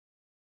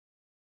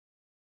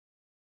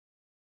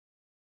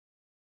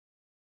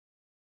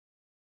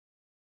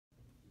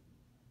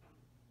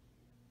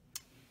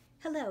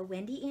Hello,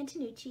 Wendy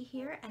Antonucci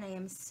here, and I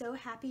am so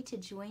happy to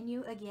join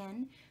you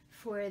again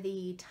for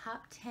the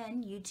Top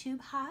 10 YouTube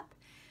Hop.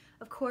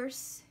 Of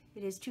course,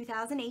 it is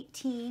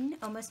 2018,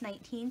 almost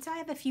 19, so I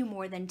have a few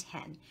more than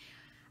 10.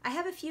 I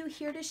have a few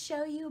here to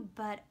show you,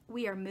 but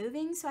we are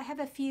moving, so I have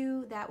a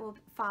few that will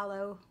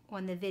follow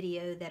on the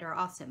video that are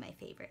also my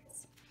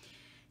favorites.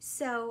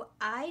 So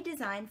I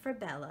designed for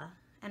Bella,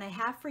 and I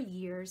have for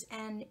years,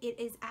 and it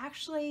is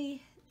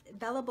actually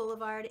Bella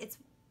Boulevard.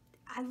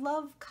 I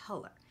love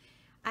color.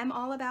 I'm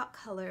all about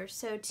color,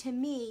 so to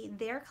me,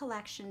 their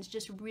collections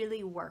just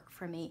really work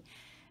for me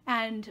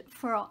and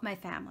for all my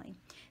family.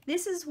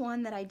 This is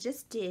one that I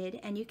just did,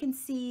 and you can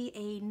see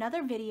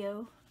another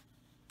video,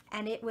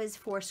 and it was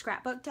for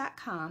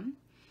scrapbook.com,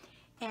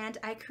 and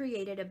I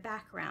created a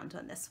background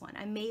on this one.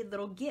 I made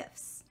little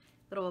gifts,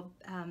 little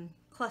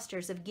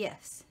clusters of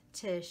gifts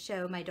to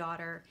show my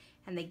daughter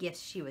and the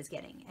gifts she was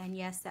getting. And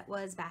yes, that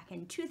was back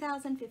in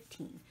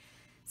 2015,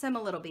 so I'm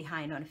a little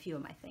behind on a few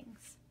of my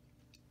things.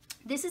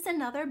 This is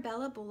another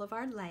Bella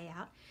Boulevard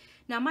layout.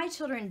 Now, my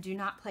children do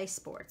not play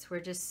sports.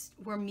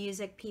 We're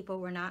music people.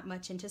 We're not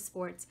much into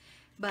sports.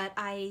 But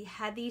I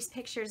had these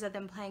pictures of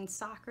them playing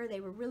soccer. They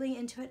were really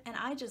into it, and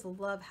I just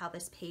love how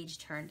this page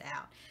turned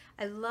out.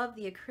 I love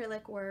the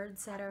acrylic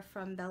words that are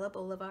from Bella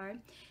Boulevard,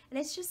 and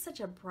it's just such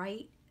a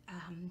bright,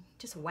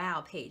 just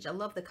wow page. I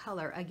love the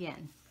color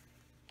again.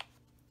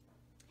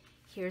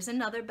 Here's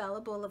another Bella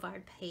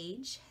Boulevard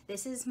page.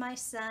 This is my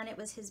son. It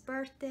was his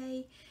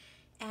birthday.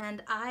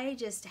 And I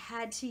just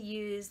had to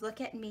use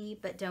 "Look at Me,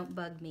 but don't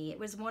bug me." It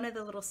was one of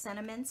the little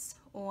sentiments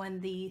on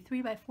the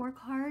 3x4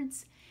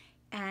 cards,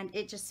 and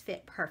it just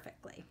fit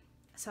perfectly.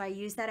 So I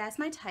use that as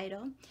my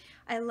title.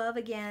 I love,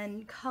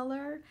 again,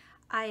 color.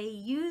 I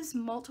use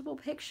multiple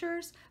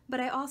pictures,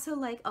 but I also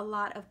like a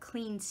lot of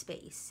clean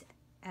space,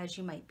 as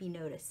you might be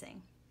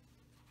noticing.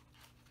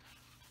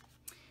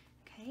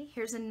 Okay,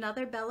 here's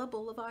another Bella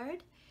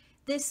Boulevard.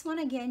 This one,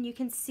 again, you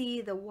can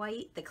see the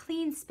white, the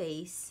clean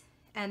space,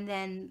 and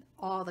then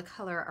all the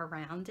color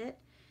around it.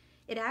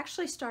 It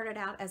actually started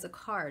out as a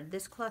card.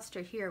 This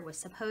cluster here was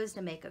supposed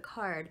to make a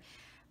card,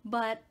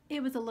 but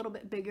it was a little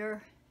bit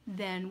bigger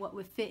than what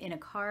would fit in a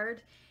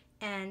card.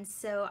 And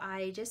so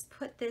I just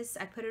put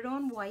it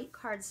on white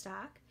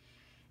cardstock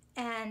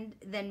and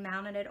then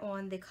mounted it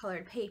on the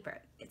colored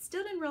paper. It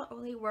still didn't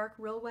really work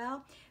real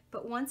well,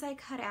 but once I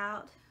cut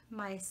out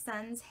my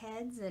son's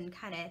heads and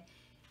kind of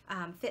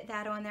fit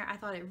that on there, I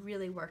thought it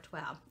really worked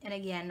well. And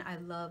again, I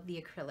love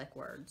the acrylic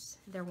words.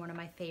 They're one of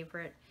my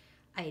favorite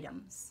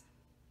items.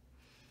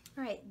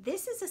 All right,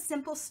 this is a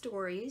Simple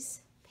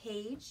Stories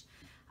page.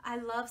 I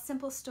love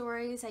Simple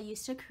Stories. I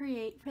used to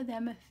create for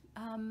them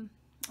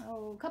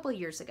a couple of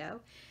years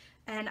ago,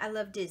 and I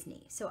love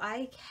Disney. So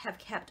I have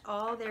kept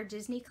all their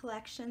Disney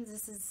collections.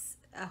 This is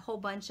a whole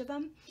bunch of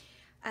them.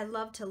 I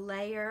love to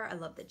layer. I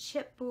love the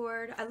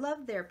chipboard. I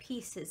love their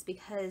pieces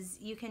because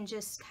you can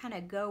just kind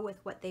of go with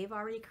what they've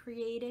already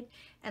created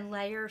and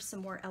layer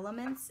some more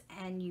elements,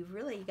 and you've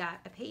really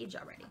got a page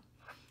already.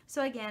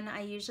 So again,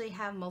 I usually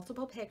have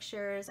multiple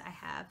pictures. I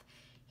have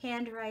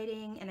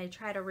handwriting, and I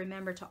try to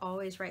remember to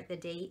always write the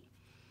date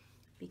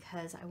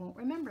because I won't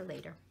remember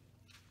later.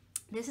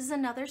 This is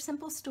another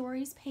Simple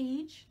Stories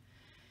page.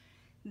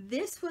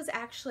 This was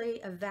actually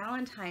a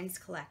Valentine's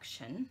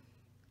collection,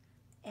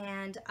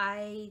 and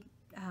I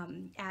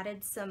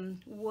added some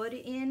wood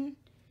in.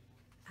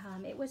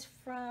 It was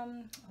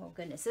from, oh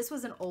goodness, this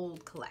was an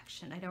old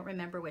collection. I don't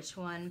remember which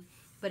one,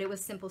 but it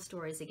was Simple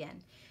Stories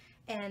again.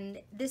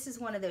 And this is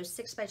one of those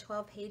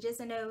 6x12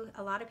 pages. I know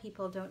a lot of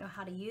people don't know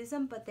how to use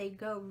them, but they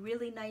go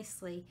really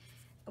nicely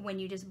when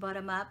you just butt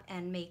them up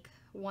and make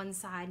one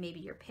side maybe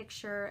your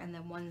picture and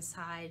then one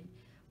side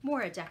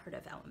more a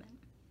decorative element.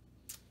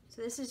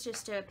 So this is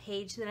just a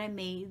page that I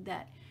made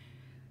that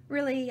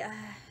really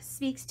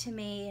speaks to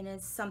me, and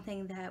it's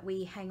something that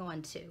we hang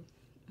on to.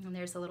 And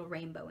there's a little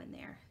rainbow in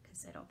there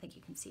because I don't think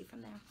you can see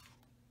from there.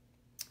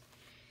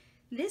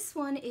 This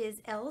one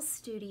is L's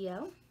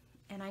Studio,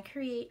 and I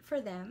create for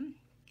them.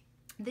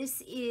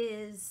 This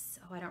is,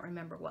 oh, I don't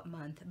remember what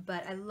month,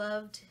 but I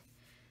loved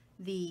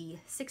the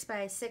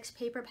 6x6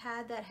 paper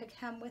pad that had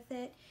come with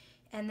it,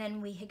 and then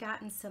we had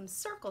gotten some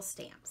circle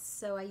stamps,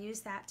 so I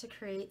used that to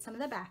create some of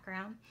the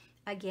background.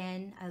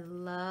 Again, I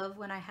love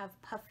when I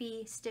have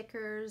puffy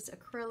stickers,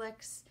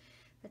 acrylics.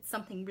 That's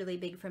something really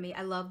big for me.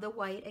 I love the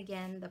white,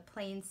 again, the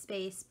plain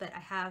space, but I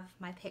have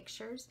my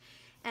pictures.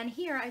 And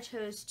here I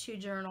chose to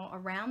journal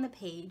around the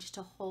page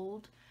to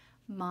hold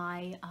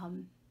my,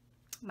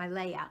 my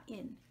layout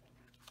in.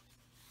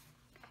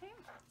 Okay,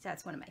 so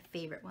that's one of my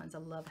favorite ones. I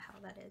love how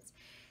that is.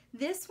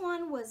 This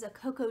one was a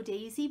Cocoa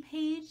Daisy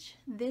page.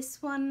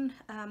 This one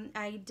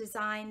I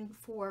designed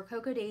for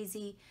Cocoa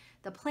Daisy,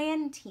 the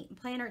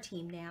planner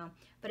team now,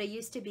 but I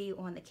used to be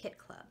on the Kit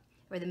Club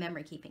or the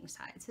memory keeping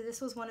side. So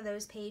this was one of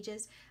those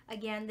pages.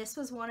 Again, this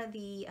was one of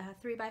the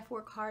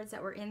 3x4 cards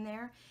that were in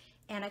there,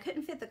 and I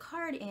couldn't fit the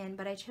card in,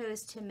 but I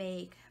chose to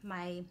make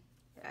my,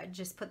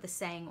 just put the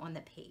saying on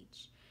the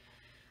page.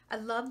 I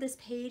love this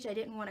page. I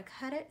didn't want to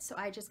cut it, so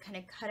I just kind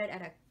of cut it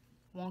at a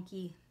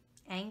wonky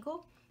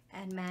angle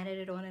and matted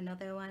it on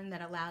another one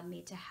that allowed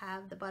me to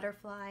have the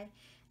butterfly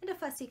and to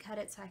fussy cut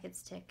it so I could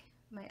stick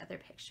my other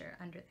picture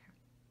under there.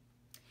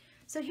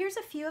 So here's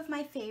a few of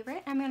my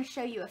favorite. I'm going to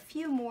show you a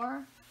few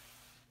more.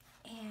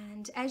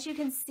 And as you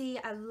can see,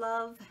 I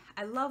love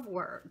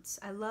words.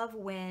 I love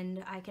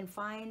when I can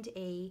find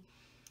the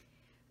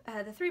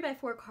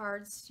 3x4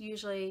 cards,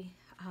 usually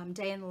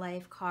day in the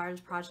life cards,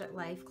 project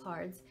life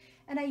cards,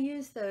 and I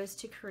use those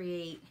to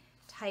create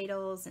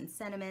titles and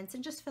sentiments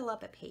and just fill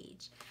up a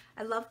page.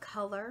 I love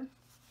color.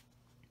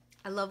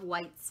 I love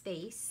white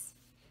space.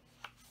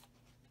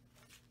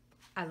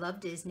 I love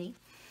Disney.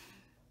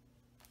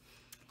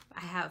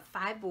 I have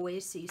 5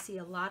 boys, so you see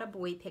a lot of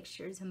boy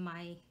pictures in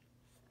my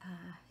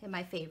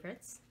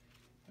favorites.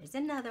 There's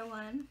another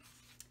one.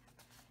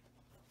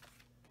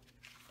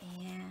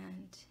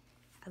 And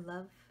I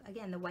love,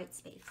 again, the white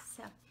space.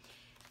 So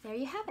there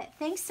you have it.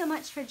 Thanks so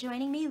much for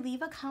joining me.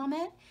 Leave a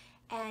comment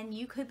and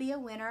you could be a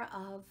winner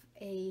of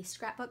a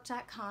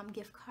scrapbook.com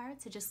gift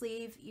card. So just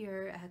leave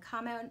your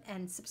comment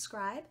and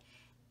subscribe,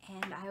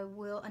 and I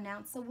will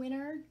announce the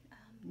winner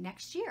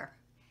next year.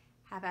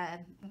 Have a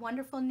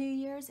wonderful New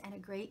Year's and a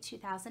great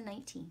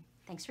 2019.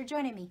 Thanks for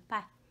joining me.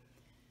 Bye.